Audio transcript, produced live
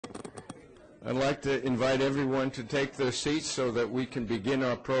I'd like to invite everyone to take their seats so that we can begin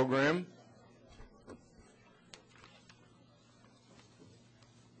our program.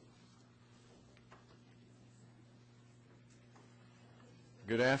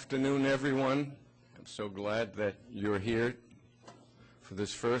 Good afternoon, everyone. I'm so glad that you're here for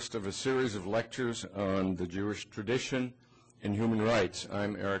this first of a series of lectures on the Jewish tradition and human rights.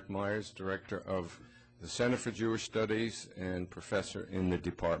 I'm Eric Myers, Director of the Center for Jewish Studies and Professor in the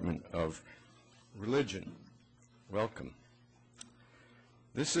Department of Religion. Welcome.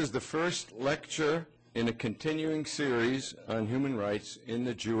 This is the first lecture in a continuing series on human rights in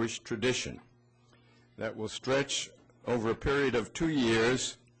the Jewish tradition that will stretch over a period of 2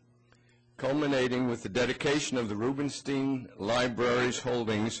 years, culminating with the dedication of the Rubenstein Library's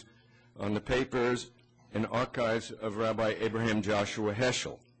holdings on the papers and archives of Rabbi Abraham Joshua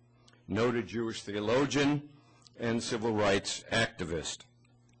Heschel, noted Jewish theologian and civil rights activist.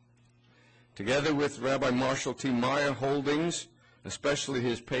 Together with Rabbi Marshall T. Meyer holdings, especially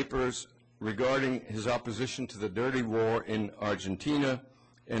his papers regarding his opposition to the dirty war in Argentina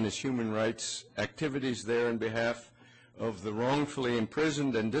and his human rights activities there in behalf of the wrongfully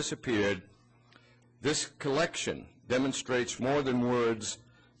imprisoned and disappeared, this collection demonstrates more than words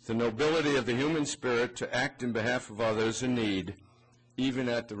the nobility of the human spirit to act in behalf of others in need, even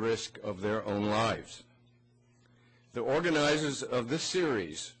at the risk of their own lives. The organizers of this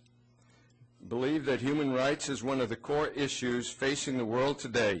series believe that human rights is one of the core issues facing the world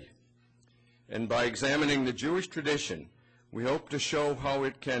today, and by examining the Jewish tradition, we hope to show how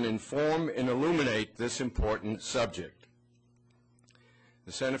it can inform and illuminate this important subject.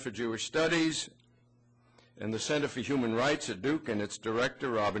 The Center for Jewish Studies and the Center for Human Rights at Duke and its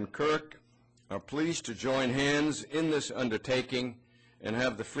director, Robin Kirk, are pleased to join hands in this undertaking and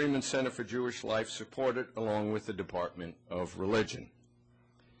have the Freeman Center for Jewish Life support it along with the Department of Religion.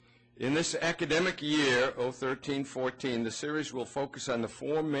 In this academic year, 2013-14, the series will focus on the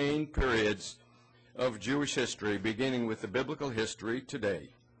 4 main periods of Jewish history, beginning with the biblical history today.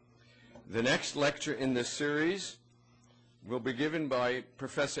 The next lecture in this series will be given by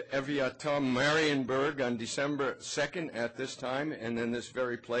Professor Eviatar Marienberg on December 2nd at this time and in this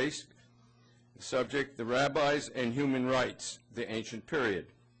very place. The subject, the Rabbis and Human Rights, the Ancient Period.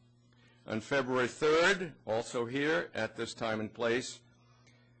 On February 3rd, also here at this time and place,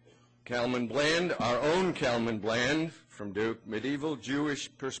 Kalman Bland, our own Kalman Bland from Duke, Medieval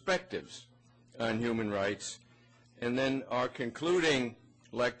Jewish Perspectives on Human Rights. And then our concluding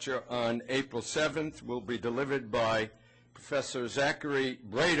lecture on April 7th will be delivered by Professor Zachary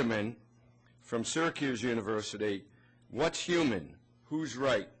Brademan from Syracuse University, What's Human? Who's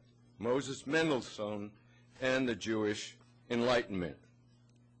Right? Moses Mendelssohn and the Jewish Enlightenment.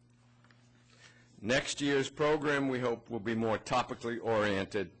 Next year's program, we hope, will be more topically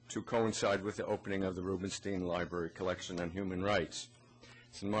oriented to coincide with the opening of the Rubenstein Library Collection on Human Rights.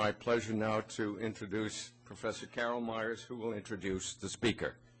 It's my pleasure now to introduce Professor Carol Myers, who will introduce the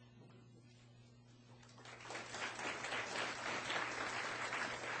speaker.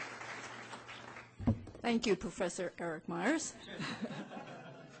 Thank you, Professor Eric Myers.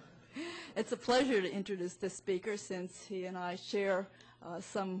 It's a pleasure to introduce this speaker since he and I share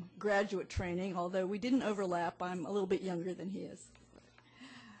some graduate training, although we didn't overlap. I'm a little bit younger than he is.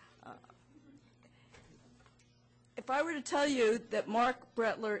 If I were to tell you that Marc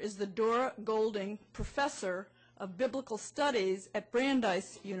Brettler is the Dora Golding Professor of Biblical Studies at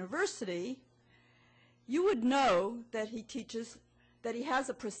Brandeis University, you would know that he has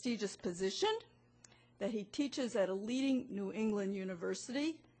a prestigious position, that he teaches at a leading New England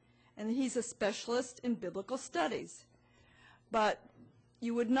university, and that he's a specialist in biblical studies. But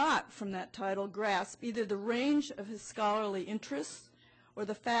you would not, from that title, grasp either the range of his scholarly interests or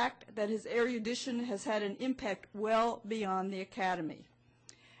the fact that his erudition has had an impact well beyond the academy.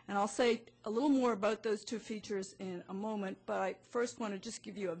 And I'll say a little more about those two features in a moment, but I first want to just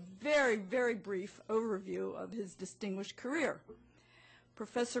give you a very, very brief overview of his distinguished career.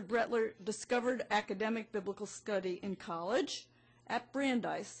 Professor Brettler discovered academic biblical study in college at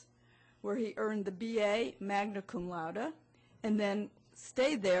Brandeis, where he earned the BA magna cum laude and then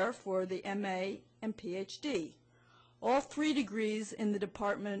stayed there for the MA and PhD, all 3 degrees in the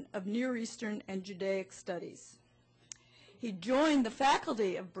Department of Near Eastern and Judaic Studies. He joined the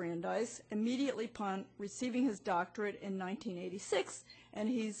faculty of Brandeis immediately upon receiving his doctorate in 1986, and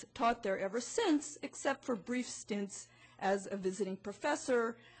he's taught there ever since, except for brief stints as a visiting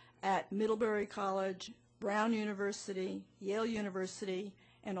professor at Middlebury College, Brown University, Yale University,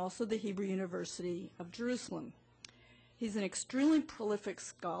 and also the Hebrew University of Jerusalem. He's an extremely prolific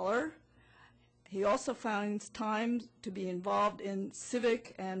scholar. He also finds time to be involved in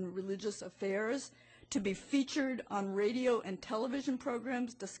civic and religious affairs, to be featured on radio and television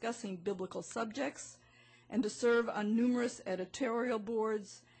programs discussing biblical subjects, and to serve on numerous editorial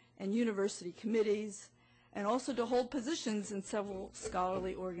boards and university committees, and also to hold positions in several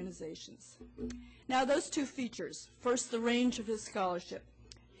scholarly organizations. Now, those two features. First, the range of his scholarship.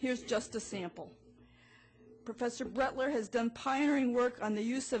 Here's just a sample. Professor Brettler has done pioneering work on the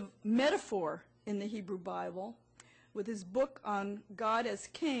use of metaphor in the Hebrew Bible, with his book on God as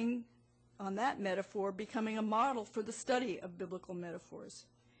King, on that metaphor, becoming a model for the study of biblical metaphors.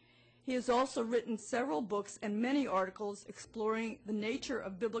 He has also written several books and many articles exploring the nature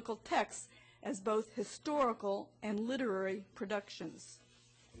of biblical texts as both historical and literary productions.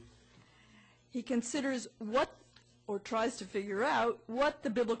 He considers or tries to figure out what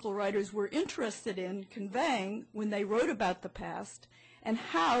the biblical writers were interested in conveying when they wrote about the past, and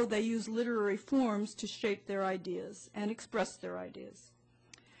how they use literary forms to shape their ideas and express their ideas.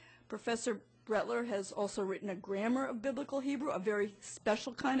 Professor Brettler has also written a grammar of biblical Hebrew, a very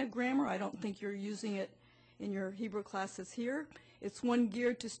special kind of grammar. I don't think you're using it in your Hebrew classes here. It's one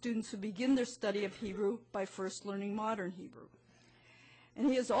geared to students who begin their study of Hebrew by first learning modern Hebrew. And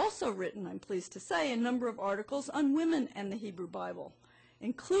he has also written, I'm pleased to say, a number of articles on women and the Hebrew Bible,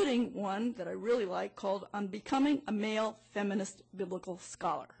 including one that I really like called On Becoming a Male Feminist Biblical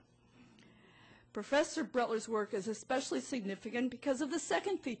Scholar. Professor Brettler's work is especially significant because of the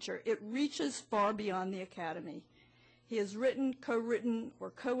second feature. It reaches far beyond the academy. He has written, co-written,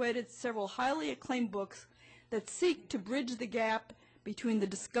 or co-edited several highly acclaimed books that seek to bridge the gap between the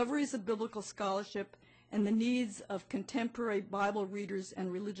discoveries of biblical scholarship and the needs of contemporary Bible readers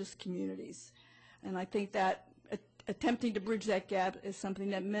and religious communities. And I think that attempting to bridge that gap is something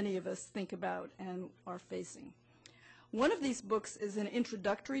that many of us think about and are facing. One of these books is an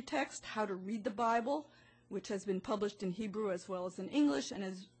introductory text, How to Read the Bible, which has been published in Hebrew as well as in English and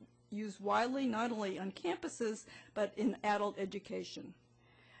is used widely not only on campuses but in adult education.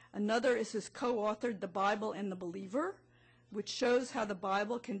 Another is his co-authored The Bible and the Believer, which shows how the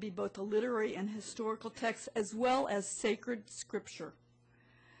Bible can be both a literary and historical text as well as sacred scripture.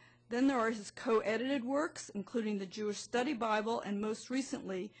 Then there are his co-edited works, including the Jewish Study Bible and most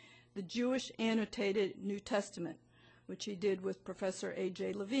recently the Jewish Annotated New Testament, which he did with Professor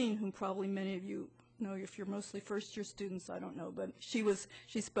A.J. Levine, whom probably many of you know if you're mostly first-year students, I don't know, but she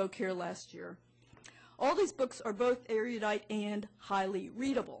spoke here last year. All these books are both erudite and highly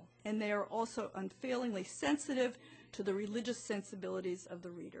readable, and they are also unfailingly sensitive to the religious sensibilities of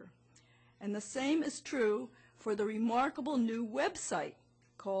the reader. And the same is true for the remarkable new website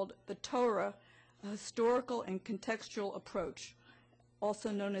called The Torah, a Historical and Contextual Approach,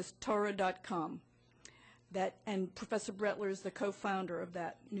 also known as Torah.com. And Professor Brettler is the co-founder of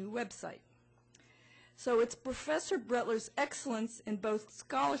that new website. So it's Professor Brettler's excellence in both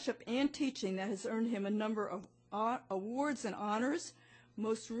scholarship and teaching that has earned him a number of awards and honors.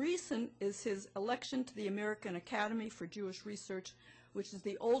 Most recent is his election to the American Academy for Jewish Research, which is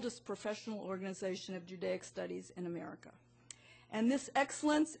the oldest professional organization of Judaic studies in America. And this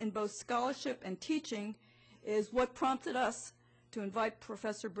excellence in both scholarship and teaching is what prompted us to invite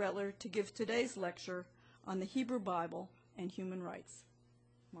Professor Brettler to give today's lecture on the Hebrew Bible and human rights.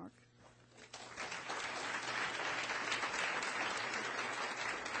 Mark.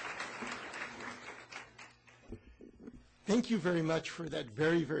 Thank you very much for that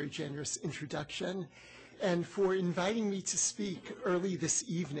very, very generous introduction and for inviting me to speak early this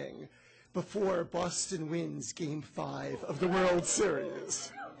evening before Boston wins Game 5 of the World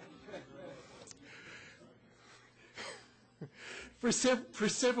Series. For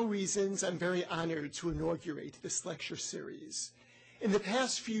several reasons, I'm very honored to inaugurate this lecture series. In the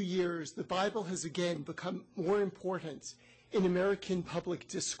past few years, the Bible has again become more important in American public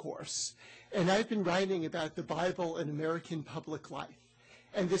discourse, and I've been writing about the Bible in American public life.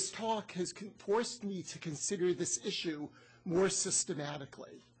 And this talk has forced me to consider this issue more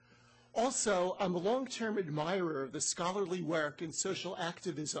systematically. Also, I'm a long-term admirer of the scholarly work and social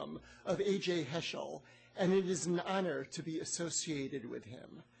activism of A.J. Heschel, and it is an honor to be associated with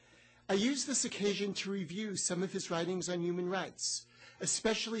him. I use this occasion to review some of his writings on human rights,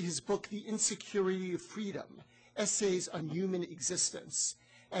 especially his book, The Insecurity of Freedom, Essays on Human Existence,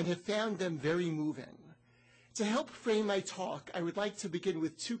 and have found them very moving. To help frame my talk, I would like to begin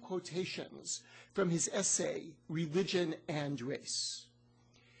with two quotations from his essay, Religion and Race.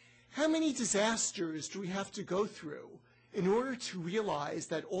 How many disasters do we have to go through in order to realize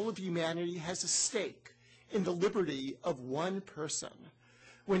that all of humanity has a stake in the liberty of one person?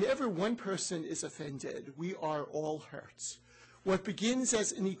 Whenever one person is offended, we are all hurt. What begins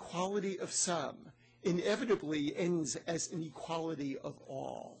as an equality of some inevitably ends as an equality of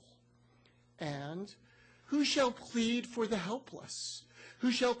all. And who shall plead for the helpless?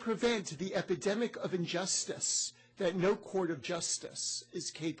 Who shall prevent the epidemic of injustice that no court of justice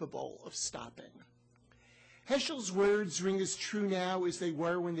is capable of stopping? Heschel's words ring as true now as they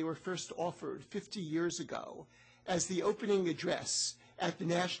were when they were first offered 50 years ago as the opening address at the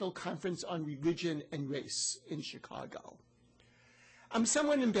National Conference on Religion and Race in Chicago. I'm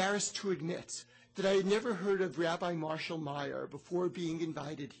somewhat embarrassed to admit that I had never heard of Rabbi Marshall Meyer before being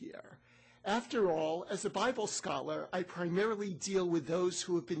invited here. After all, as a Bible scholar, I primarily deal with those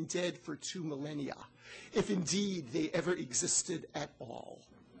who have been dead for 2 millennia, if indeed they ever existed at all.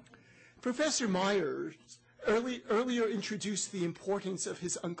 Professor Meyer earlier introduced the importance of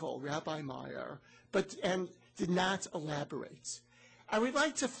his uncle, Rabbi Meyer, and did not elaborate. I would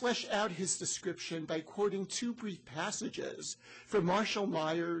like to flesh out his description by quoting 2 brief passages from Marshall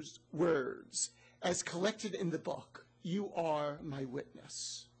Meyer's words, as collected in the book, "You Are My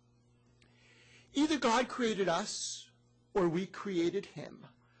Witness." Either God created us, or we created him.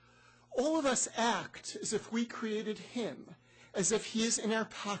 All of us act as if we created him, as if he is in our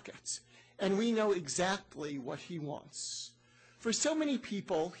pocket, and we know exactly what he wants. For so many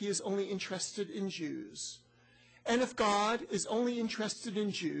people, he is only interested in Jews. And if God is only interested in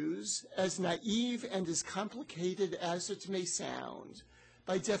Jews, as naive and as complicated as it may sound,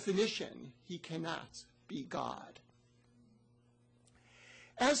 by definition, he cannot be God.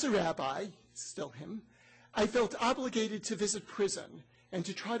 As a rabbi, still him, I felt obligated to visit prison and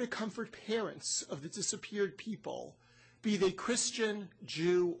to try to comfort parents of the disappeared people, be they Christian,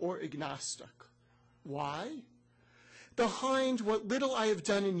 Jew, or agnostic. Why? Behind what little I have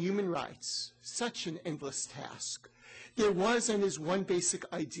done in human rights, such an endless task, there was and is one basic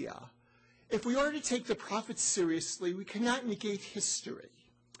idea. If we are to take the prophets seriously, we cannot negate history.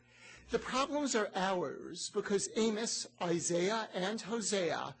 The problems are ours because Amos, Isaiah, and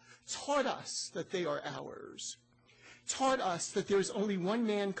Hosea taught us that they are ours, taught us that there is only one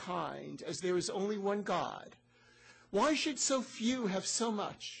mankind as there is only one God. Why should so few have so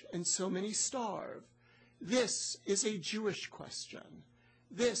much and so many starve? This is a Jewish question.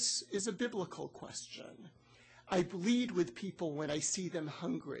 This is a biblical question. I bleed with people when I see them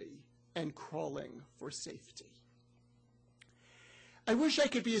hungry and crawling for safety. I wish I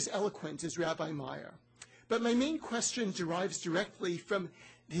could be as eloquent as Rabbi Meyer, but my main question derives directly from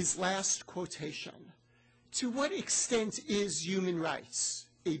his last quotation. To what extent is human rights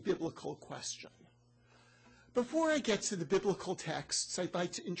a biblical question? Before I get to the biblical texts, I'd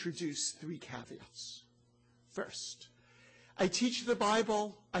like to introduce 3 caveats. First, I teach the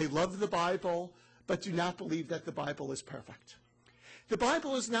Bible, I love the Bible, but do not believe that the Bible is perfect. The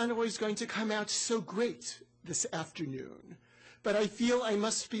Bible is not always going to come out so great this afternoon, but I feel I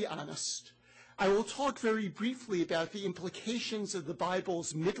must be honest. I will talk very briefly about the implications of the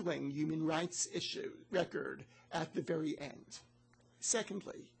Bible's middling human rights record at the very end.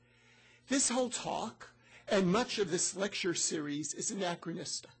 Secondly, this whole talk and much of this lecture series is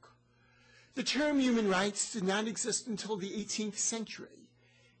anachronistic. The term human rights did not exist until the 18th century.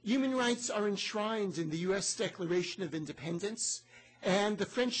 Human rights are enshrined in the U.S. Declaration of Independence and the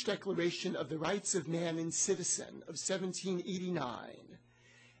French Declaration of the Rights of Man and Citizen of 1789.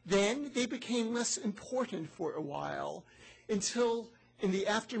 Then they became less important for a while until, in the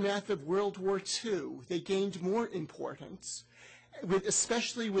aftermath of World War II, they gained more importance,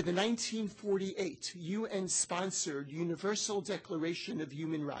 especially with the 1948 UN-sponsored Universal Declaration of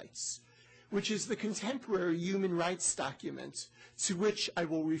Human Rights, which is the contemporary human rights document to which I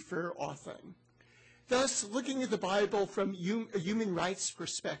will refer often. Thus, looking at the Bible from a human rights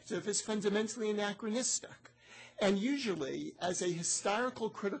perspective is fundamentally anachronistic, and usually, as a historical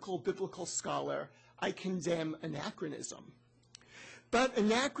critical biblical scholar, I condemn anachronism. But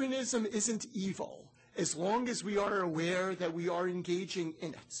anachronism isn't evil, as long as we are aware that we are engaging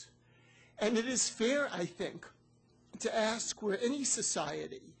in it. And it is fair, I think, to ask where any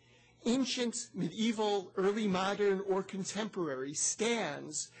society, ancient, medieval, early modern, or contemporary,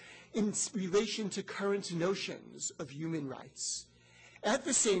 stands in relation to current notions of human rights. At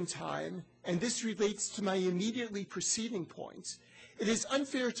the same time, and this relates to my immediately preceding point, it is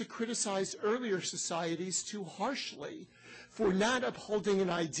unfair to criticize earlier societies too harshly for not upholding an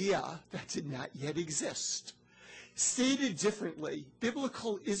idea that did not yet exist. Stated differently,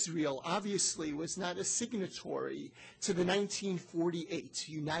 biblical Israel obviously was not a signatory to the 1948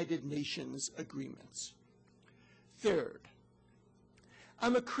 United Nations Agreement. Third,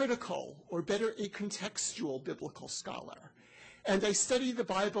 I'm a critical, or better, a contextual biblical scholar, and I study the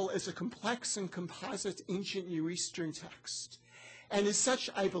Bible as a complex and composite ancient Near Eastern text. And as such,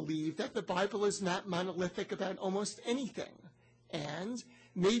 I believe that the Bible is not monolithic about almost anything, and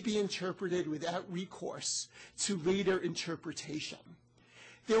may be interpreted without recourse to later interpretation.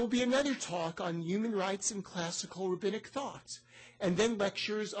 There will be another talk on human rights and classical rabbinic thought, and then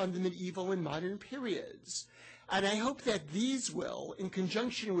lectures on the medieval and modern periods. And I hope that these will, in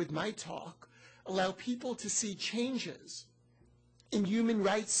conjunction with my talk, allow people to see changes in human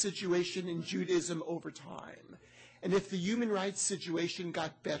rights situation in Judaism over time, and if the human rights situation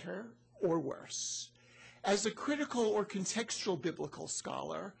got better or worse. As a critical or contextual biblical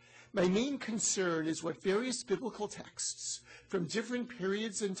scholar, my main concern is what various biblical texts from different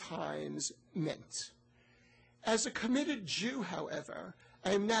periods and times meant. As a committed Jew, however,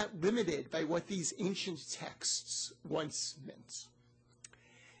 I am not limited by what these ancient texts once meant.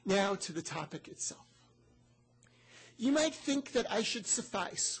 Now to the topic itself. You might think that I should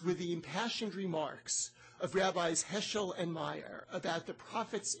suffice with the impassioned remarks of Rabbis Heschel and Meyer about the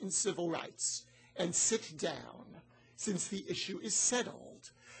prophets in civil rights and sit down, since the issue is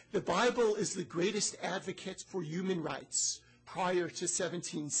settled. The Bible is the greatest advocate for human rights prior to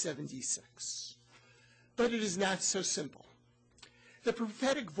 1776. But it is not so simple. The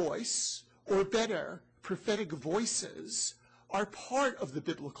prophetic voice, or better, prophetic voices, are part of the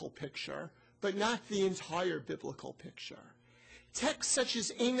biblical picture, but not the entire biblical picture. Texts such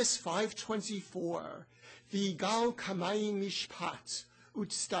as Amos 5:24, V'yigal kamayim mishpat,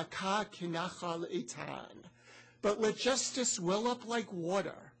 utstaka kinachal etan. But let justice well up like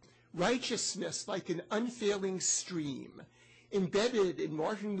water, righteousness like an unfailing stream, embedded in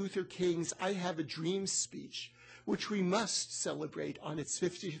Martin Luther King's I Have a Dream speech, which we must celebrate on its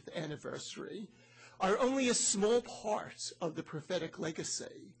 50th anniversary, are only a small part of the prophetic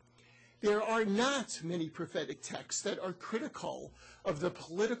legacy. There are not many prophetic texts that are critical of the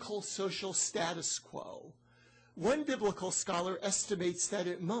political social status quo. One biblical scholar estimates that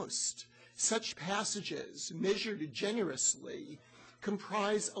at most, such passages, measured generously,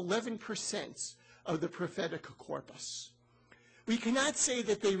 comprise 11% of the prophetic corpus. We cannot say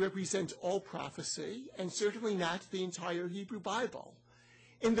that they represent all prophecy, and certainly not the entire Hebrew Bible.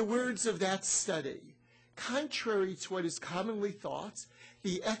 In the words of that study, contrary to what is commonly thought,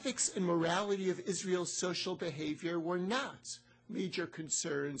 the ethics and morality of Israel's social behavior were not major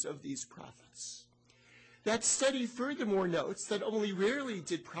concerns of these prophets. That study furthermore notes that only rarely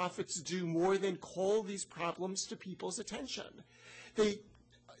did prophets do more than call these problems to people's attention.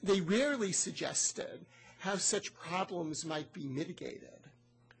 They rarely suggested how such problems might be mitigated.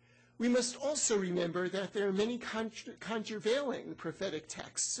 We must also remember that there are many countervailing prophetic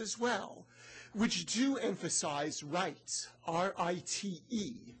texts as well, which do emphasize right,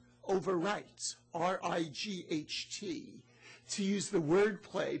 R-I-T-E, over right, R-I-G-H-T, to use the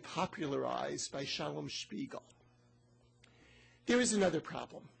wordplay popularized by Shalom Spiegel. There is another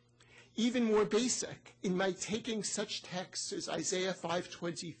problem, even more basic, in my taking such texts as Isaiah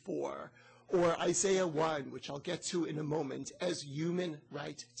 5:24 or Isaiah 1, which I'll get to in a moment, as human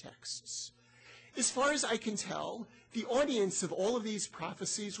right texts. As far as I can tell, the audience of all of these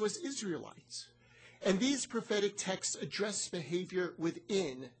prophecies was Israelites, and these prophetic texts address behavior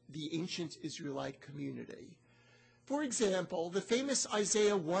within the ancient Israelite community. For example, the famous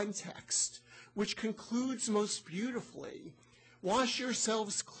Isaiah 1 text, which concludes most beautifully, "Wash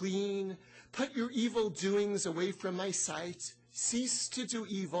yourselves clean, put your evil doings away from my sight, cease to do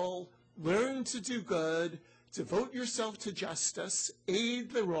evil, learn to do good, devote yourself to justice,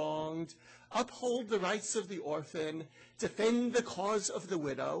 aid the wronged, uphold the rights of the orphan, defend the cause of the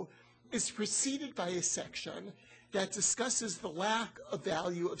widow," is preceded by a section that discusses the lack of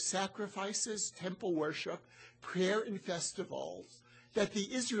value of sacrifices, temple worship, prayer, and festivals that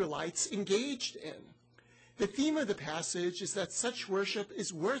the Israelites engaged in. The theme of the passage is that such worship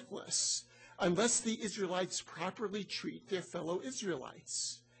is worthless unless the Israelites properly treat their fellow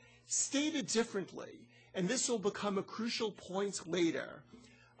Israelites. Stated differently, and this will become a crucial point later,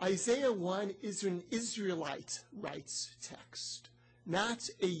 Isaiah 1 is an Israelite rights text, not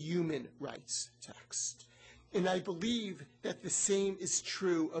a human rights text. And I believe that the same is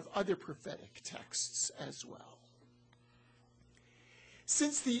true of other prophetic texts as well.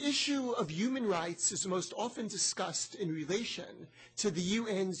 Since the issue of human rights is most often discussed in relation to the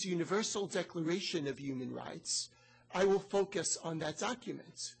UN's Universal Declaration of Human Rights, I will focus on that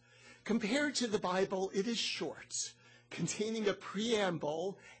document. Compared to the Bible, it is short, containing a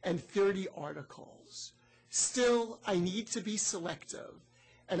preamble and 30 articles. Still, I need to be selective,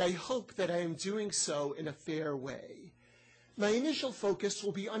 and I hope that I am doing so in a fair way. My initial focus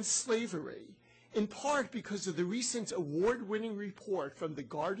will be on slavery, in part because of the recent award-winning report from The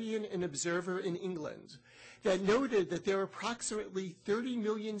Guardian and Observer in England that noted that there are approximately 30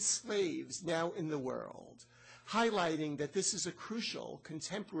 million slaves now in the world, highlighting that this is a crucial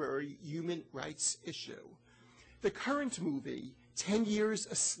contemporary human rights issue. The current movie, 10 Years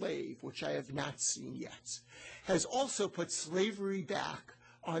a Slave, which I have not seen yet, has also put slavery back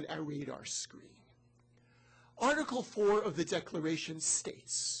on our radar screen. Article 4 of the Declaration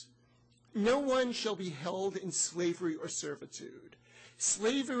states, "No one shall be held in slavery or servitude.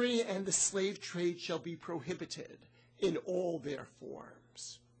 Slavery and the slave trade shall be prohibited in all their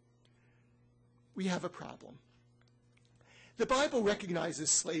forms." We have a problem. The Bible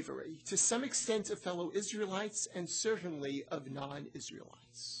recognizes slavery to some extent of fellow Israelites and certainly of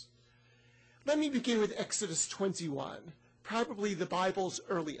non-Israelites. Let me begin with Exodus 21, probably the Bible's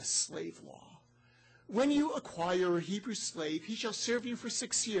earliest slave law. When you acquire a Hebrew slave, he shall serve you for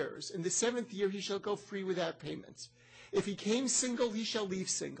 6 years. In the 7th year, he shall go free without payment. If he came single, he shall leave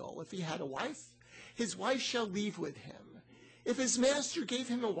single. If he had a wife, his wife shall leave with him. If his master gave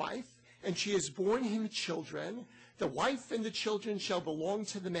him a wife, and she has borne him children, the wife and the children shall belong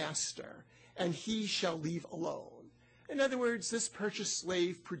to the master, and he shall leave alone. In other words, this purchased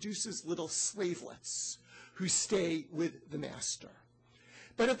slave produces little slavelets who stay with the master.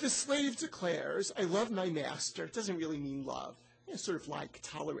 But if the slave declares, "I love my master," it doesn't really mean love, it's sort of like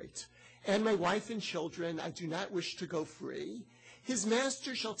tolerate, "and my wife and children, I do not wish to go free," his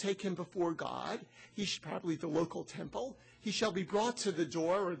master shall take him before God, probably the local temple. He shall be brought to the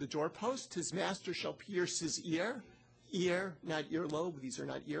door or the doorpost. His master shall pierce his ear, not earlobe, these are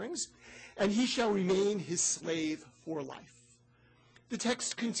not earrings, and he shall remain his slave for life. The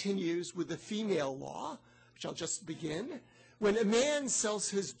text continues with the female law, which I'll just begin. When a man sells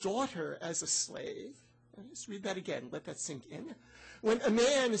his daughter as a slave, let's read that again, let that sink in. When a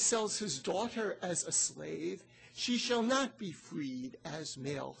man sells his daughter as a slave, she shall not be freed as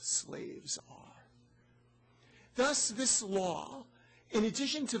male slaves are. Thus, this law, in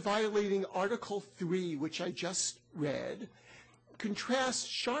addition to violating Article 3, which I just read, contrasts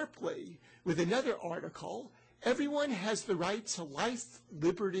sharply with another article, "Everyone has the right to life,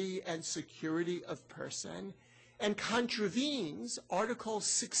 liberty, and security of person," and contravenes Article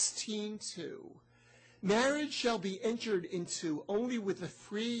 16:2. "Marriage shall be entered into only with the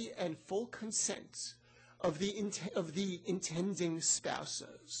free and full consent of the intending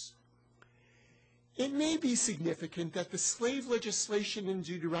spouses." It may be significant that the slave legislation in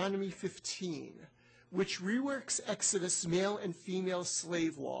Deuteronomy 15, which reworks Exodus male and female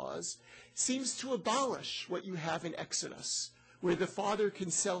slave laws, seems to abolish what you have in Exodus, where the father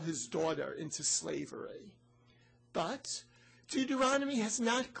can sell his daughter into slavery. But Deuteronomy has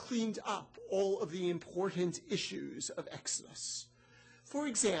not cleaned up all of the important issues of Exodus. For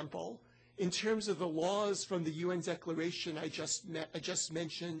example, in terms of the laws from the UN Declaration I just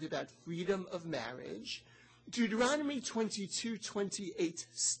mentioned about freedom of marriage, Deuteronomy 22, 28,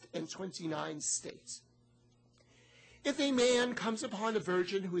 and 29 state, "If a man comes upon a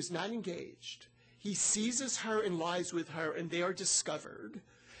virgin who is not engaged, he seizes her and lies with her, and they are discovered.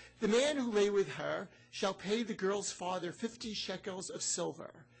 The man who lay with her shall pay the girl's father 50 shekels of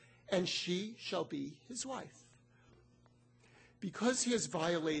silver, and she shall be his wife. Because he has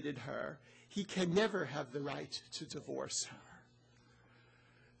violated her, he can never have the right to divorce her."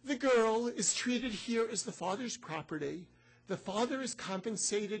 The girl is treated here as the father's property. The father is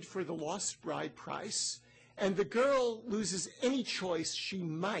compensated for the lost bride price, and the girl loses any choice she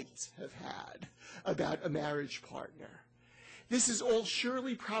might have had about a marriage partner. This is all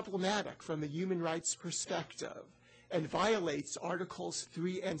surely problematic from a human rights perspective and violates Articles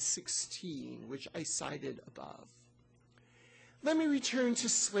 3 and 16, which I cited above. Let me return to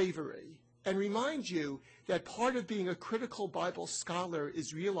slavery and remind you that part of being a critical Bible scholar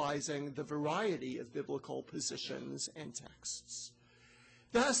is realizing the variety of biblical positions and texts.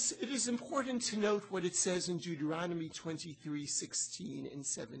 Thus, it is important to note what it says in Deuteronomy 23, 16 and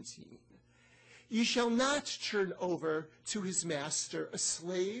 17. "You shall not turn over to his master a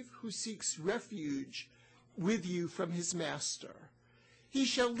slave who seeks refuge with you from his master. He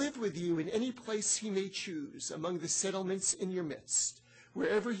shall live with you in any place he may choose among the settlements in your midst,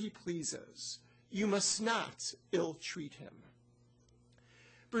 wherever he pleases. You must not ill-treat him."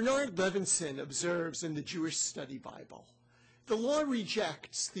 Bernard Levinson observes in the Jewish Study Bible, "The law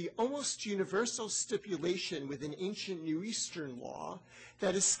rejects the almost universal stipulation within ancient Near Eastern law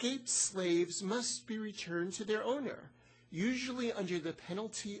that escaped slaves must be returned to their owner, usually under the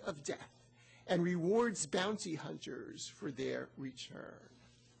penalty of death, and rewards bounty hunters for their return."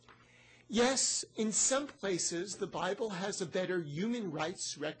 Yes, in some places, the Bible has a better human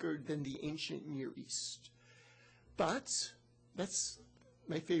rights record than the ancient Near East. But, that's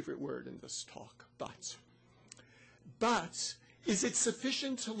my favorite word in this talk, but. But, is it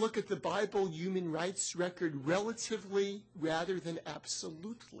sufficient to look at the Bible human rights record relatively rather than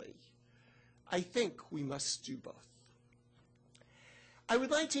absolutely? I think we must do both. I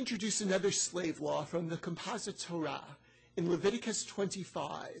would like to introduce another slave law from the Composite Torah in Leviticus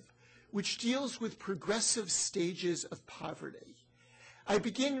 25, which deals with progressive stages of poverty. I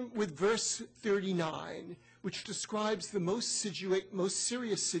begin with verse 39, which describes the most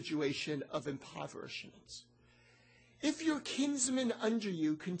serious situation of impoverishment. If your kinsman under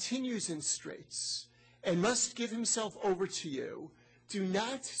you continues in straits and must give himself over to you, do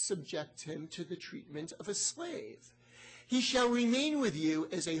not subject him to the treatment of a slave. He shall remain with you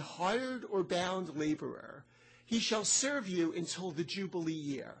as a hired or bound laborer. He shall serve you until the Jubilee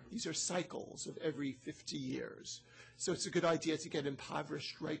year. These are cycles of every 50 years. So it's a good idea to get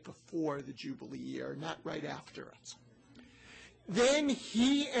impoverished right before the Jubilee year, not right after it. Then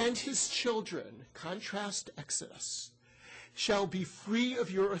he and his children, contrast Exodus, shall be free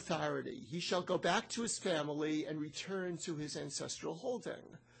of your authority. He shall go back to his family and return to his ancestral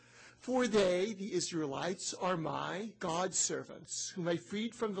holding. For they, the Israelites, are my God's servants, whom I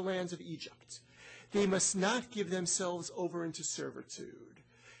freed from the lands of Egypt. They must not give themselves over into servitude.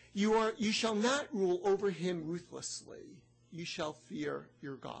 You shall not rule over him ruthlessly. You shall fear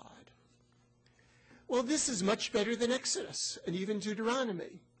your God. Well, this is much better than Exodus and even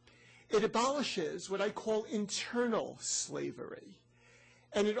Deuteronomy. It abolishes what I call internal slavery.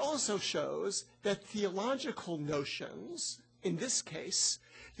 And it also shows that theological notions, in this case,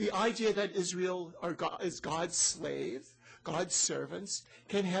 the idea that Israel is God's slave, God's servants,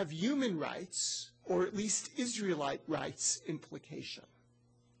 can have human rights, or at least Israelite rights, implication.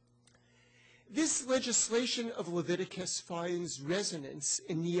 This legislation of Leviticus finds resonance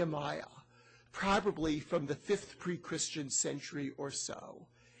in Nehemiah, probably from the 5th pre-Christian century or so.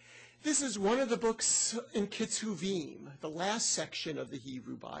 This is one of the books in Ketuvim, the last section of the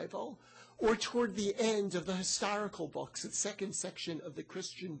Hebrew Bible, or toward the end of the historical books, the second section of the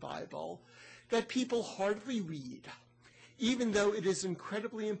Christian Bible, that people hardly read, even though it is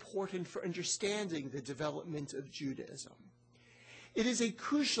incredibly important for understanding the development of Judaism. It is a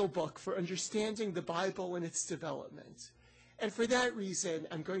crucial book for understanding the Bible and its development, and for that reason,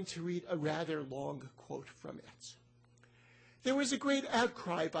 I'm going to read a rather long quote from it. There was a great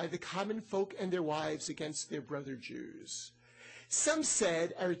outcry by the common folk and their wives against their brother Jews. Some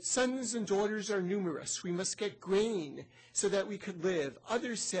said, our sons and daughters are numerous. We must get grain so that we could live.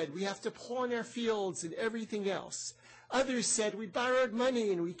 Others said, we have to pawn our fields and everything else. Others said, we borrowed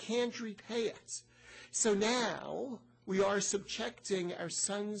money and we can't repay it. So now we are subjecting our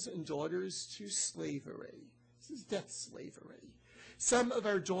sons and daughters to slavery. This is debt slavery. Some of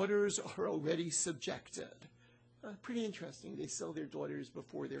our daughters are already subjected. Pretty interesting. They sell their daughters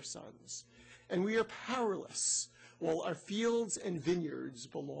before their sons. And we are powerless, while our fields and vineyards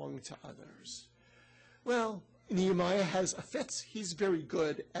belong to others. Well, Nehemiah has a fit. He's very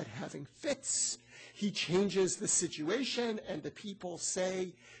good at having fits. He changes the situation, and the people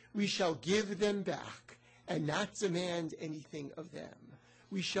say, we shall give them back and not demand anything of them.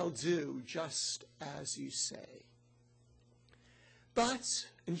 We shall do just as you say. But,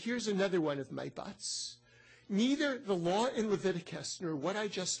 and here's another one of my buts, neither the law in Leviticus nor what I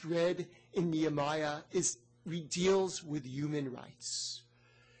just read in Nehemiah deals with human rights.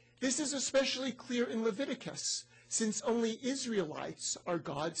 This is especially clear in Leviticus, since only Israelites are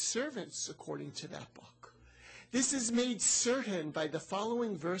God's servants, according to that book. This is made certain by the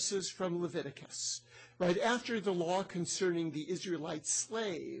following verses from Leviticus, right after the law concerning the Israelite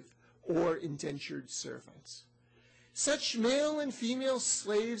slave or indentured servant. Such male and female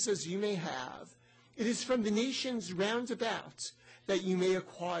slaves as you may have, it is from the nations round about that you may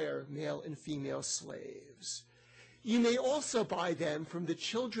acquire male and female slaves. You may also buy them from the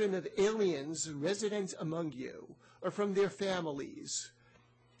children of aliens resident among you, or from their families.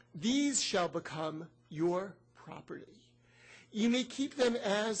 These shall become your property. You may keep them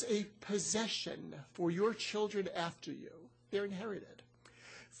as a possession for your children after you. They're inherited.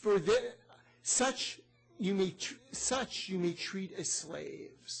 Such you may treat as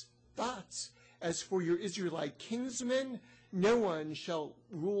slaves. But as for your Israelite kinsmen, no one shall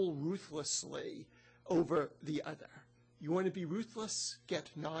rule ruthlessly over the other. You want to be ruthless? Get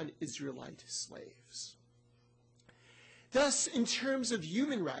non-Israelite slaves. Thus, in terms of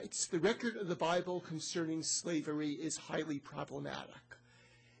human rights, the record of the Bible concerning slavery is highly problematic.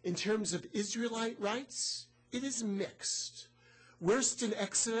 In terms of Israelite rights, it is mixed. Worst in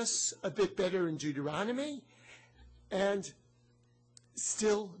Exodus, a bit better in Deuteronomy, and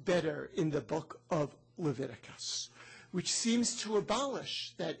still better in the book of Leviticus, which seems to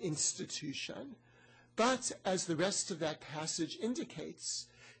abolish that institution. But as the rest of that passage indicates,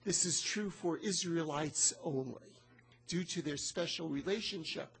 this is true for Israelites only, due to their special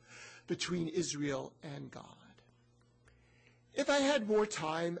relationship between Israel and God. If I had more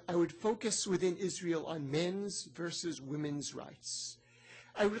time, I would focus within Israel on men's versus women's rights.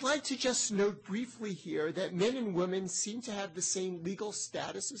 I would like to just note briefly here that men and women seem to have the same legal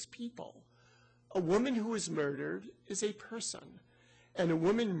status as people. A woman who is murdered is a person, and a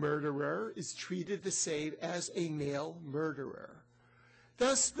woman murderer is treated the same as a male murderer.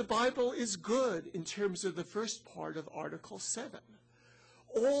 Thus, the Bible is good in terms of the first part of Article 7.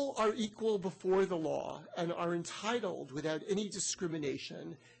 All are equal before the law and are entitled without any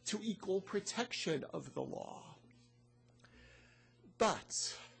discrimination to equal protection of the law.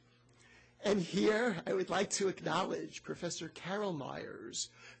 But, and here I would like to acknowledge Professor Carol Myers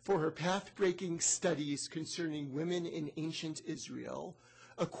for her path-breaking studies concerning women in ancient Israel.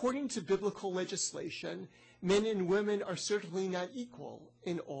 According to biblical legislation, men and women are certainly not equal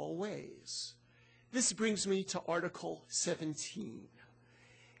in all ways. This brings me to Article 17.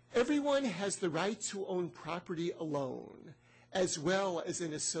 Everyone has the right to own property alone, as well as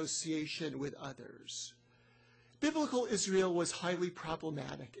in association with others. Biblical Israel was highly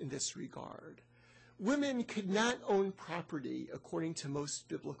problematic in this regard. Women could not own property according to most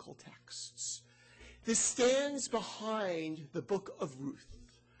biblical texts. This stands behind the book of Ruth.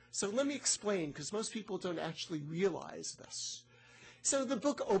 So let me explain, because most people don't actually realize this. So the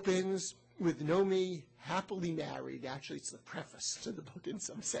book opens with Naomi happily married. Actually, it's the preface to the book in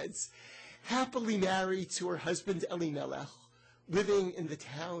some sense. Happily married to her husband Elimelech, living in the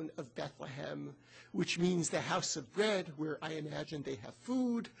town of Bethlehem, which means the house of bread, where I imagine they have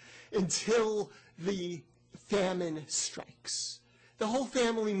food, until the famine strikes. The whole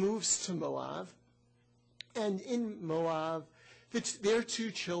family moves to Moab, and in Moab, their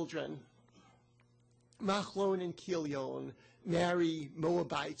two children, Machlon and Kilion, marry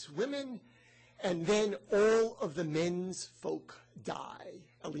Moabite women, and then all of the men's folk die.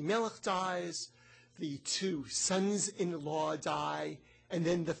 Elimelech dies, the two sons-in-law die, and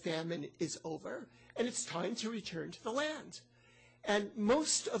then the famine is over, and it's time to return to the land. And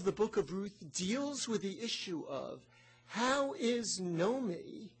most of the book of Ruth deals with the issue of how is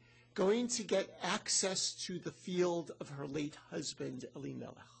Naomi going to get access to the field of her late husband,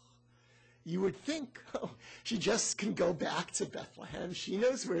 Elimelech. You would think, oh, she just can go back to Bethlehem. She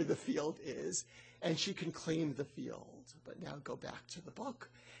knows where the field is, and she can claim the field. But now go back to the book,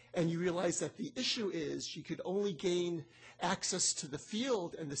 and you realize that the issue is she could only gain access to the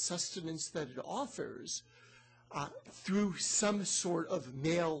field and the sustenance that it offers through some sort of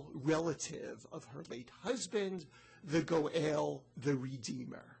male relative of her late husband, the Goel, the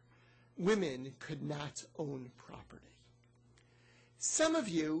Redeemer. Women could not own property. Some of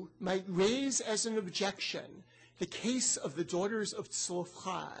you might raise as an objection the case of the daughters of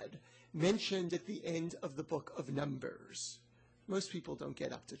Tzlofchad mentioned at the end of the book of Numbers. Most people don't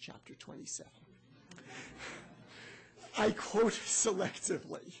get up to chapter 27. I quote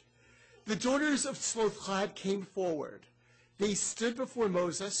selectively. The daughters of Tzlofchad came forward. They stood before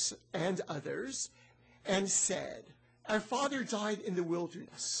Moses and others and said, "Our father died in the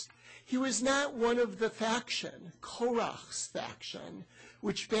wilderness. He was not one of the faction, Korach's faction,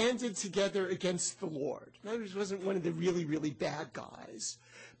 which banded together against the Lord." In other words, wasn't one of the really, really bad guys,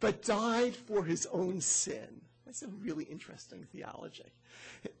 but died for his own sin. That's a really interesting theology.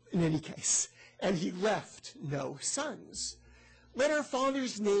 In any case, and he left no sons. Let our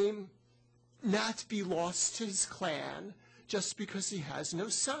father's name not be lost to his clan just because he has no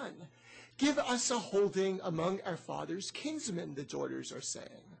son. Give us a holding among our father's kinsmen, the daughters are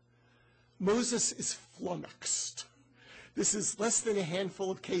saying. Moses is flummoxed. This is less than a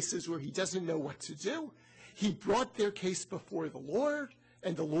handful of cases where he doesn't know what to do. He brought their case before the Lord,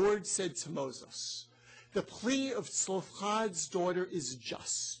 and the Lord said to Moses, "The plea of Tzlofchad's daughter is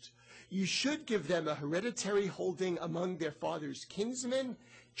just. You should give them a hereditary holding among their father's kinsmen,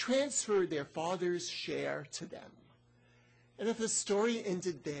 transfer their father's share to them." And if the story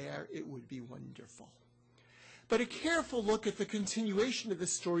ended there, it would be wonderful. But a careful look at the continuation of the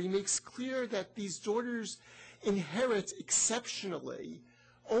story makes clear that these daughters inherit exceptionally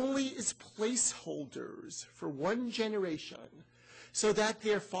only as placeholders for one generation, so that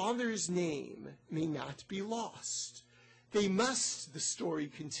their father's name may not be lost. They must, the story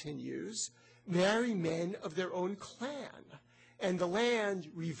continues, marry men of their own clan, and the land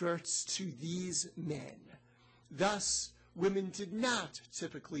reverts to these men. Thus, women did not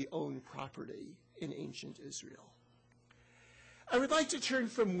typically own property in ancient Israel. I would like to turn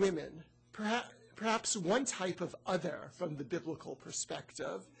from women, perhaps one type of other from the biblical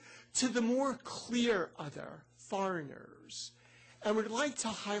perspective, to the more clear other, foreigners, and would like to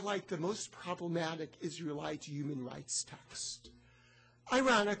highlight the most problematic Israelite human rights text.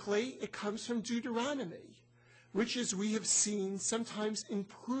 Ironically, it comes from Deuteronomy, which, as we have seen, sometimes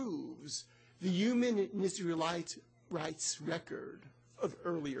improves the human and Israelite rights record of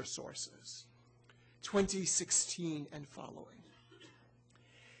earlier sources, 2016 and following.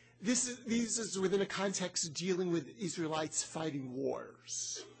 This is within a context dealing with Israelites fighting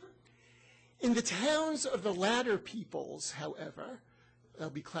wars. In the towns of the latter peoples, however,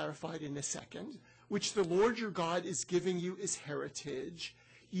 that'll be clarified in a second, which the Lord your God is giving you as heritage,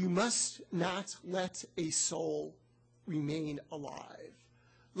 you must not let a soul remain alive.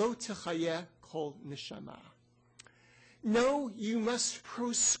 Lo techayeh kol neshama. No, you must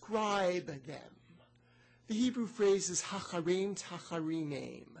proscribe them. The Hebrew phrase is hacharem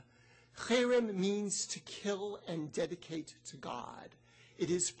tacharimim. Cherem means to kill and dedicate to God. It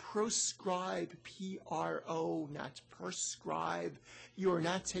is proscribe, P-R-O, not prescribe. You are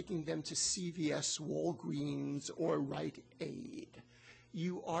not taking them to CVS, Walgreens, or Rite Aid.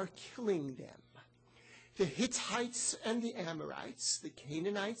 You are killing them. The Hittites and the Amorites, the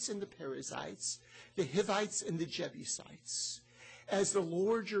Canaanites and the Perizzites, the Hivites and the Jebusites, as the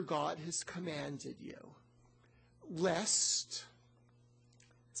Lord your God has commanded you, lest,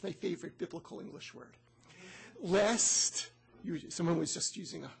 it's my favorite biblical English word, lest, someone was just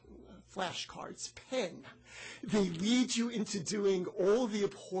using a flashcards, pen, they lead you into doing all the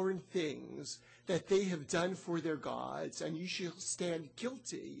abhorrent things that they have done for their gods, and you shall stand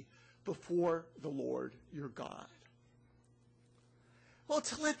guilty before the Lord your God. Well,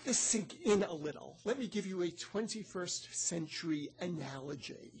 to let this sink in a little, let me give you a 21st century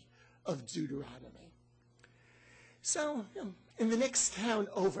analogy of Deuteronomy. So, in the next town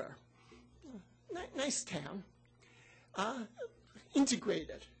over, nice town,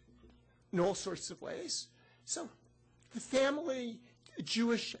 integrated in all sorts of ways. So, the family,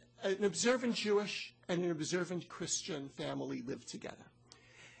 Jewish, an observant Jewish and an observant Christian family live together.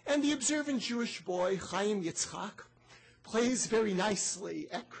 And the observant Jewish boy, Chaim Yitzchak, plays very nicely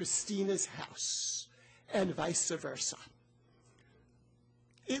at Christina's house, and vice versa.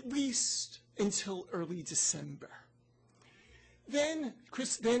 At least until early December. Then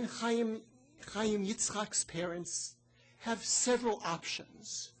Chaim Yitzchak's parents have several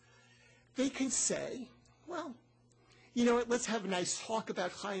options. They can say, well, you know what, let's have a nice talk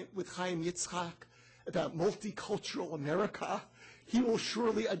with Chaim Yitzchak about multicultural America. He will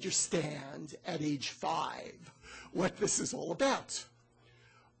surely understand at age 5 what this is all about.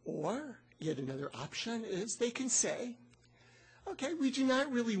 Or, yet another option is they can say, okay, we do not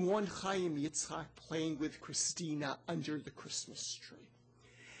really want Chaim Yitzchak playing with Christina under the Christmas tree.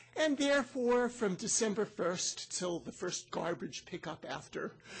 And therefore, from December 1st till the first garbage pickup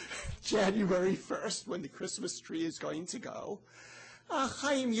after January 1st, when the Christmas tree is going to go,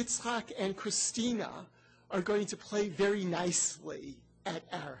 Chaim Yitzchak and Christina are going to play very nicely at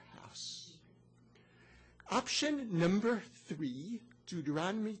our house. Option number 3,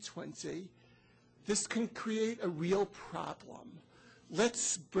 Deuteronomy 20, this can create a real problem.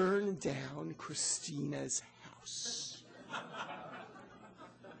 Let's burn down Christina's house.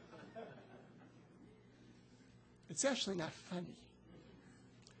 It's actually not funny.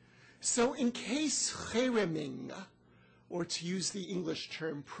 So in case chereming, or to use the English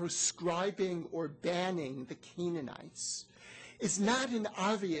term, proscribing or banning the Canaanites, is not an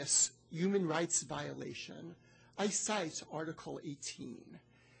obvious human rights violation, I cite Article 18.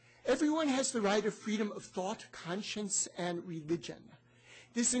 Everyone has the right of freedom of thought, conscience, and religion.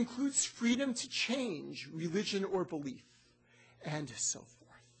 This includes freedom to change religion or belief, and so forth.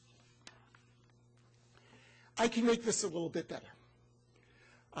 I can make this a little bit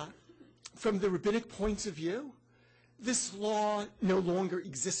better. From the rabbinic point of view, this law no longer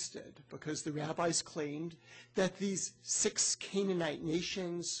existed because the rabbis claimed that these 6 Canaanite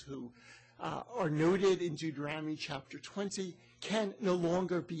nations who are noted in Deuteronomy chapter 20 can no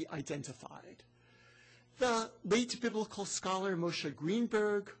longer be identified. The late biblical scholar Moshe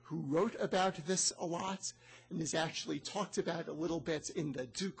Greenberg, who wrote about this a lot and is actually talked about a little bit in the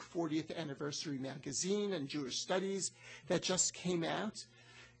Duke 40th Anniversary magazine and Jewish Studies that just came out,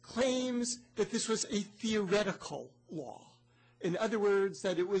 claims that this was a theoretical law. In other words,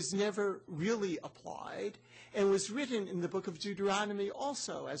 that it was never really applied and was written in the book of Deuteronomy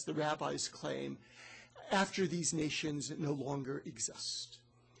also, as the rabbis claim, after these nations no longer exist.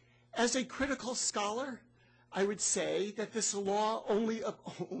 As a critical scholar, I would say that this law only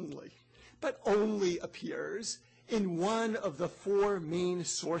appears in one of the four main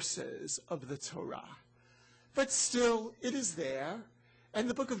sources of the Torah. But still, it is there, and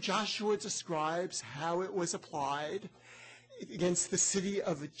the book of Joshua describes how it was applied against the city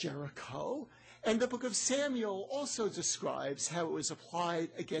of Jericho, and the book of Samuel also describes how it was applied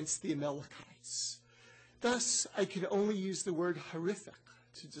against the Amalekites. Thus, I can only use the word horrific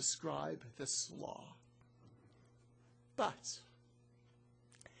to describe this law. But,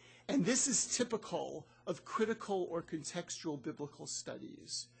 and this is typical of critical or contextual biblical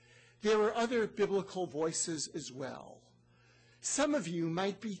studies, there are other biblical voices as well. Some of you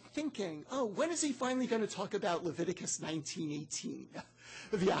might be thinking, oh, when is he finally going to talk about Leviticus 19:18?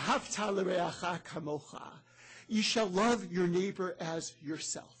 V'ahavta l'reacha kamocha. You shall love your neighbor as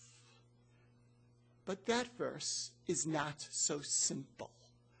yourself. But that verse is not so simple.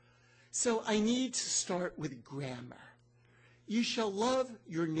 So I need to start with grammar. You shall love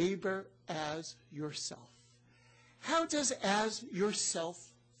your neighbor as yourself. How does as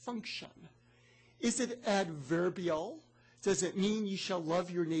yourself function? Is it adverbial? Does it mean you shall love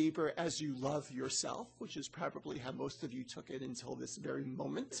your neighbor as you love yourself, which is probably how most of you took it until this very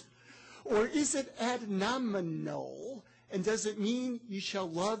moment? Or is it adnominal, and does it mean you shall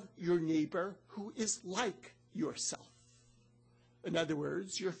love your neighbor who is like yourself? In other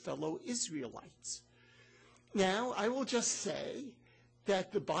words, your fellow Israelites. Now, I will just say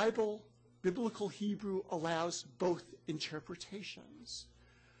that the biblical Hebrew allows both interpretations.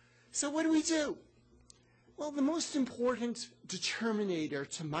 So what do? Well, the most important determinator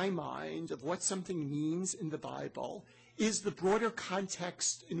to my mind of what something means in the Bible is the broader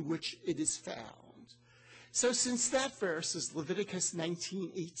context in which it is found. So since that verse is Leviticus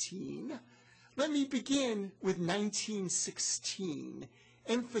 19:18, let me begin with 19:16,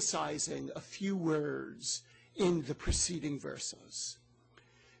 emphasizing a few words in the preceding verses.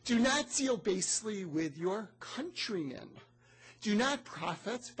 Do not deal basely with your countrymen. Do not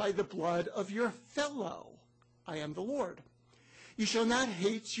profit by the blood of your fellow. I am the Lord. You shall not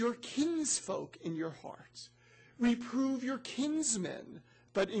hate your kinsfolk in your heart. Reprove your kinsman,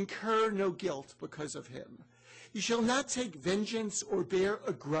 but incur no guilt because of him. You shall not take vengeance or bear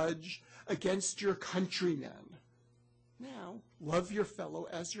a grudge against your countrymen. Now, love your fellow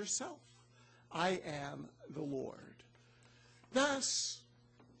as yourself. I am the Lord. Thus,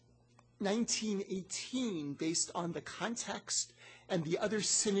 19:18, based on the context and the other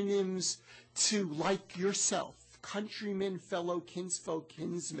synonyms to like yourself, countrymen, fellow kinsfolk,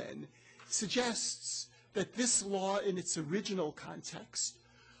 kinsmen, suggests that this law in its original context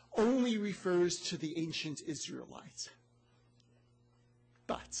only refers to the ancient Israelites.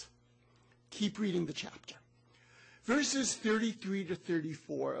 But keep reading the chapter. Verses 33 to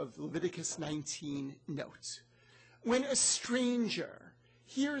 34 of Leviticus 19 note, when a stranger,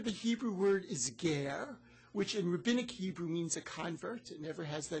 here the Hebrew word is ger, which in rabbinic Hebrew means a convert. It never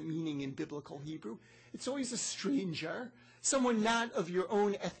has that meaning in biblical Hebrew. It's always a stranger, someone not of your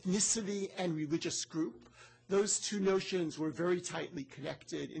own ethnicity and religious group. Those two notions were very tightly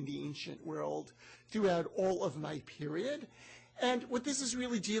connected in the ancient world throughout all of my period. And what this is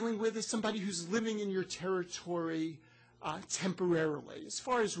really dealing with is somebody who's living in your territory temporarily, as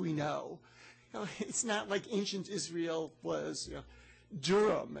far as we know. It's not like ancient Israel was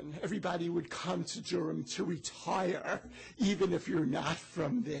Durham, and everybody would come to Durham to retire, even if you're not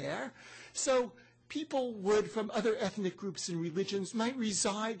from there. So people from other ethnic groups and religions might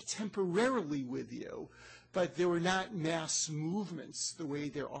reside temporarily with you, but there were not mass movements the way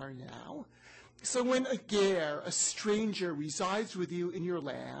there are now. So when a ger, a stranger, resides with you in your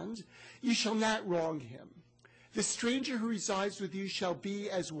land, you shall not wrong him. The stranger who resides with you shall be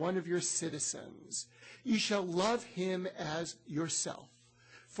as one of your citizens. You shall love him as yourself.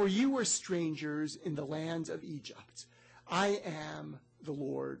 For you were strangers in the land of Egypt. I am the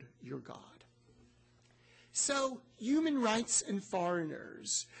Lord your God. So human rights and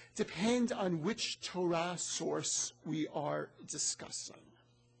foreigners depend on which Torah source we are discussing.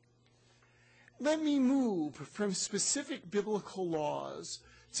 Let me move from specific biblical laws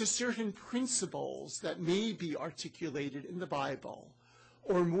to certain principles that may be articulated in the Bible,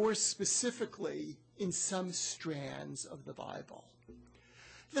 or more specifically, in some strands of the Bible.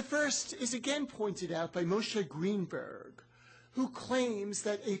 The first is again pointed out by Moshe Greenberg, who claims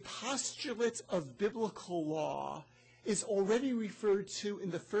that a postulate of biblical law is already referred to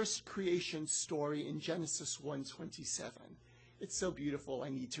in the first creation story in Genesis 1:27. It's so beautiful, I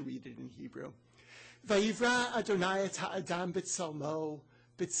need to read it in Hebrew. Vayivra Adonai et ha'adam b'tzelmo,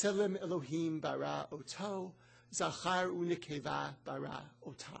 b'tzelem Elohim bara oto, zachar u'nekeva bara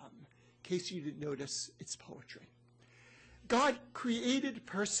otam. case you didn't notice, it's poetry. God created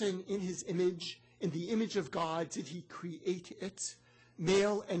person in his image. In the image of God did he create it.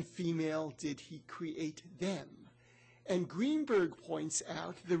 Male and female did he create them. And Greenberg points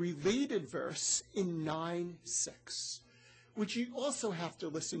out the related verse in 9:6, which you also have to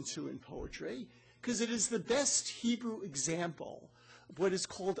listen to in poetry, because it is the best Hebrew example of what is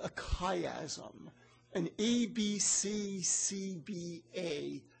called a chiasm, an ABCCBA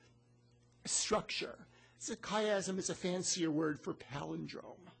structure. A chiasm is a fancier word for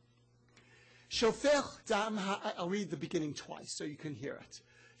palindrome. Shofech dam I'll read the beginning twice so you can hear it.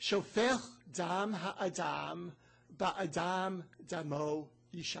 Shofech dam ha'adam ba'adam damo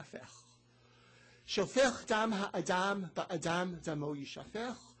yishafech. Shofech dam ha'adam ba'adam damo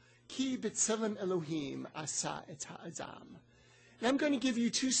yishafech. Ki b'tzelem Elohim asa et ha'adam. And I'm going to give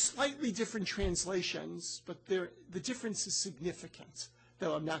you two slightly different translations, but the difference is significant,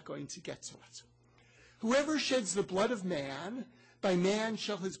 though I'm not going to get to it. Whoever sheds the blood of man, by man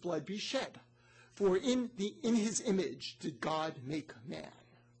shall his blood be shed. For in his image did God make man.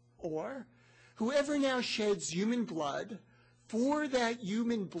 Or, whoever now sheds human blood, for that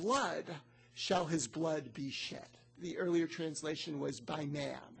human blood shall his blood be shed. The earlier translation was by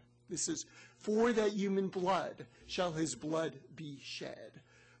man. This is, for that human blood shall his blood be shed.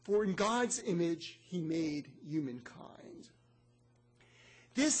 For in God's image he made humankind.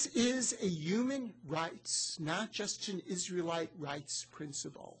 This is a human rights, not just an Israelite rights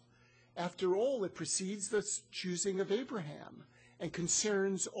principle. After all, it precedes the choosing of Abraham and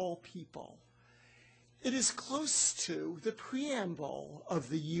concerns all people. It is close to the preamble of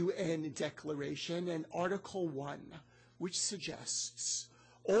the UN Declaration and Article 1, which suggests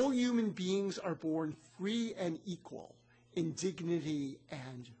all human beings are born free and equal in dignity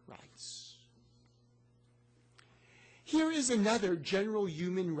and rights. Here is another general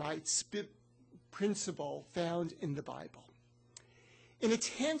human rights principle found in the Bible. In a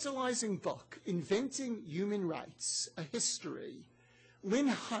tantalizing book, Inventing Human Rights, A History, Lynn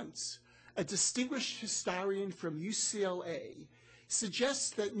Hunt, a distinguished historian from UCLA,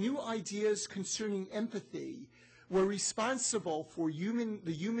 suggests that new ideas concerning empathy were responsible for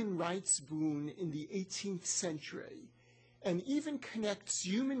the human rights boom in the 18th century, and even connects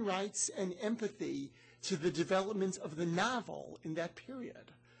human rights and empathy to the development of the novel in that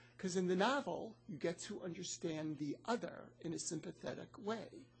period. Because in the novel, you get to understand the other in a sympathetic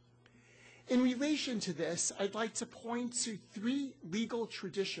way. In relation to this, I'd like to point to three legal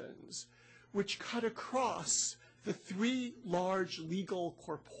traditions which cut across the three large legal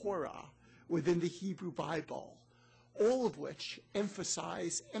corpora within the Hebrew Bible, all of which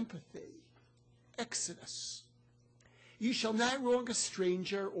emphasize empathy. Exodus. You shall not wrong a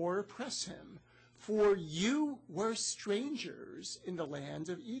stranger or oppress him, for you were strangers in the land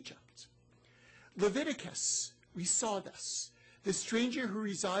of Egypt. Leviticus, we saw this. The stranger who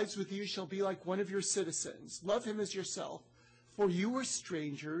resides with you shall be like one of your citizens. Love him as yourself, for you were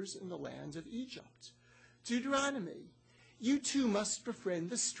strangers in the land of Egypt. Deuteronomy, you too must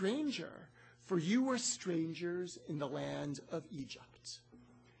befriend the stranger, for you were strangers in the land of Egypt.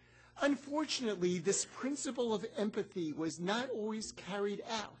 Unfortunately, this principle of empathy was not always carried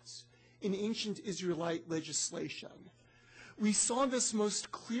out in ancient Israelite legislation. We saw this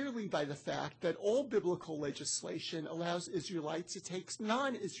most clearly by the fact that all biblical legislation allows Israelites to take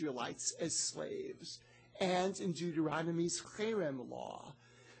non-Israelites as slaves, and in Deuteronomy's cherem law.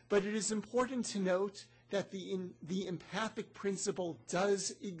 But it is important to note that the empathic principle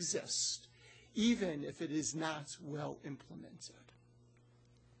does exist, even if it is not well implemented.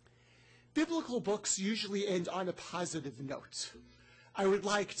 Biblical books usually end on a positive note. I would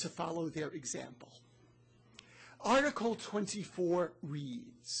like to follow their example. Article 24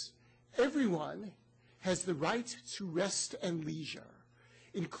 reads, everyone has the right to rest and leisure,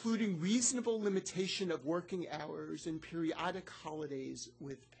 including reasonable limitation of working hours and periodic holidays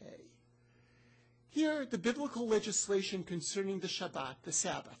with pay. Here, the biblical legislation concerning the Shabbat, the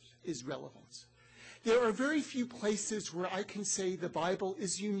Sabbath, is relevant. There are very few places where I can say the Bible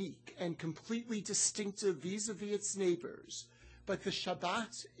is unique and completely distinctive vis-a-vis its neighbors, but the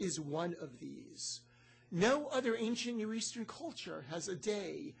Shabbat is one of these. No other ancient Near Eastern culture has a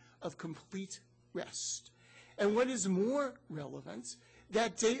day of complete rest. And what is more relevant,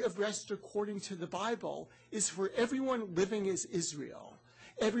 that day of rest according to the Bible is for everyone living as Israel,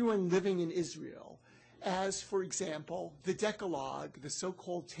 everyone living in Israel, as, for example, the Decalogue, the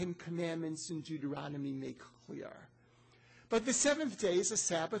so-called Ten Commandments in Deuteronomy make clear. But the seventh day is a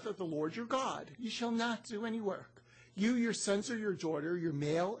Sabbath of the Lord your God. You shall not do any work. You, your sons or your daughter, your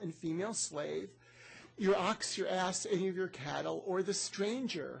male and female slave, your ox, your ass, any of your cattle, or the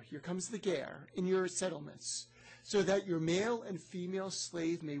stranger, here comes the ger, in your settlements, so that your male and female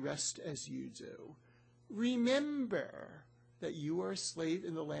slave may rest as you do. Remember that you are a slave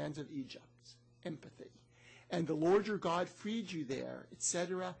in the land of Egypt. Empathy. And the Lord your God freed you there,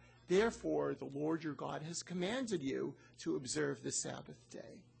 etc. Therefore, the Lord your God has commanded you to observe the Sabbath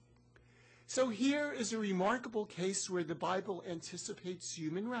day. So here is a remarkable case where the Bible anticipates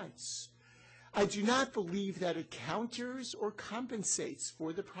human rights. I do not believe that it counters or compensates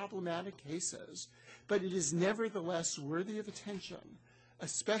for the problematic cases, but it is nevertheless worthy of attention,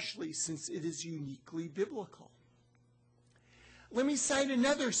 especially since it is uniquely biblical. Let me cite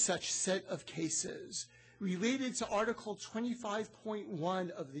another such set of cases related to Article 25.1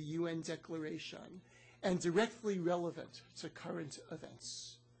 of the UN Declaration and directly relevant to current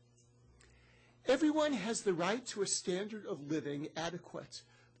events. Everyone has the right to a standard of living adequate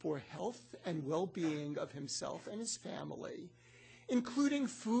for health and well-being of himself and his family, including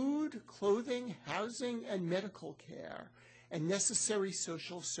food, clothing, housing, and medical care, and necessary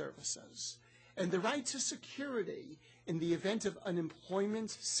social services, and the right to security in the event of unemployment,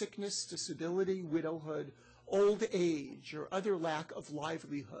 sickness, disability, widowhood, old age, or other lack of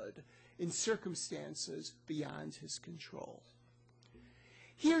livelihood in circumstances beyond his control.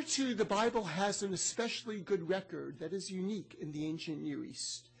 Here, too, the Bible has an especially good record that is unique in the ancient Near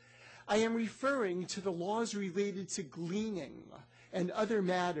East. I am referring to the laws related to gleaning and other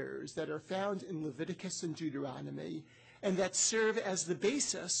matters that are found in Leviticus and Deuteronomy and that serve as the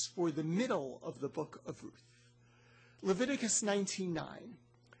basis for the middle of the book of Ruth. Leviticus 19:9.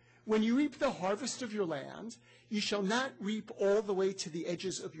 When you reap the harvest of your land, you shall not reap all the way to the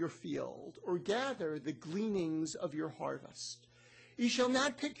edges of your field, or gather the gleanings of your harvest. You shall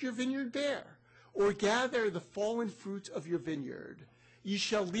not pick your vineyard bare, or gather the fallen fruit of your vineyard. You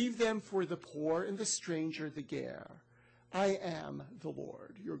shall leave them for the poor and the stranger, the ger. I am the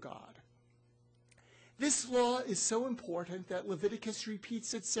Lord your God. This law is so important that Leviticus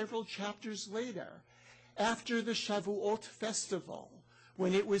repeats it several chapters later, after the Shavuot festival,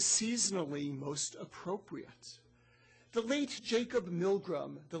 when it was seasonally most appropriate. The late Jacob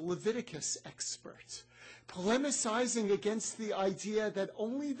Milgram, the Leviticus expert, polemicizing against the idea that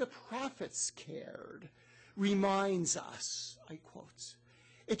only the prophets cared, reminds us, I quote,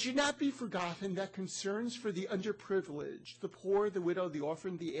 "It should not be forgotten that concerns for the underprivileged, the poor, the widow, the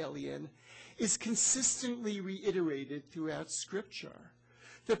orphan, the alien, is consistently reiterated throughout Scripture.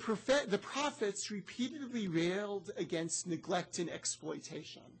 The prophets repeatedly railed against neglect and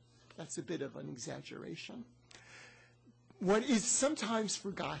exploitation." That's a bit of an exaggeration. What is sometimes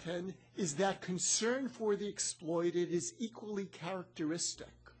forgotten is that concern for the exploited is equally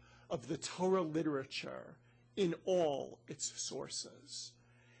characteristic of the Torah literature in all its sources.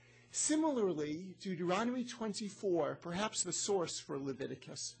 Similarly, Deuteronomy 24, perhaps the source for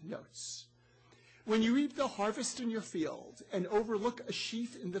Leviticus, notes, "When you reap the harvest in your field and overlook a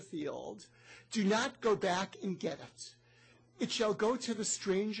sheaf in the field, do not go back and get it. It shall go to the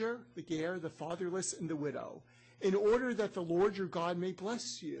stranger, the ger, the fatherless, and the widow, in order that the Lord your God may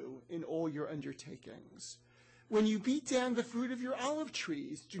bless you in all your undertakings. When you beat down the fruit of your olive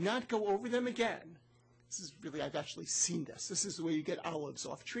trees, do not go over them again." This is really, I've actually seen this. This is the way you get olives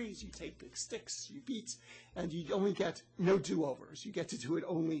off trees. You take big sticks, you beat, and you only get no do-overs. You get to do it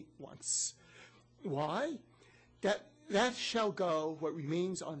only once. Why? That shall go, what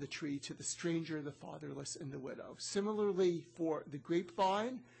remains on the tree, to the stranger, the fatherless, and the widow. Similarly for the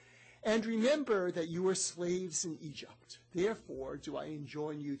grapevine, "And remember that you were slaves in Egypt. Therefore do I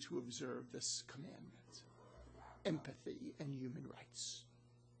enjoin you to observe this commandment." Empathy and human rights.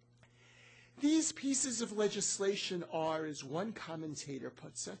 These pieces of legislation are, as one commentator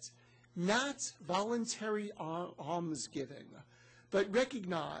puts it, not voluntary almsgiving, but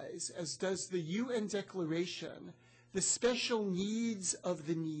recognize, as does the UN Declaration, the special needs of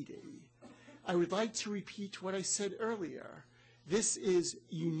the needy. I would like to repeat what I said earlier. This is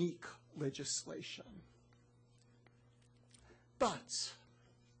unique legislation. But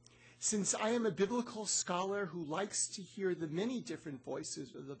since I am a biblical scholar who likes to hear the many different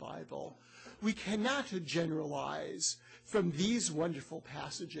voices of the Bible, we cannot generalize from these wonderful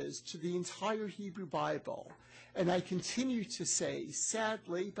passages to the entire Hebrew Bible. And I continue to say,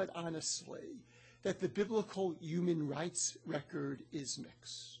 sadly but honestly, that the biblical human rights record is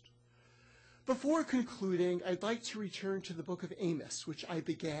mixed. Before concluding, I'd like to return to the book of Amos, which I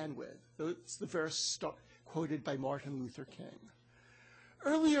began with. It's the verse quoted by Martin Luther King.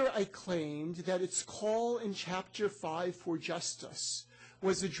 Earlier, I claimed that its call in chapter 5 for justice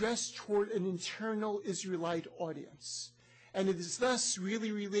was addressed toward an internal Israelite audience, and it is thus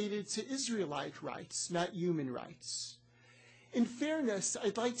really related to Israelite rights, not human rights. In fairness,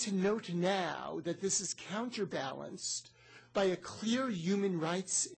 I'd like to note now that this is counterbalanced by a clear human rights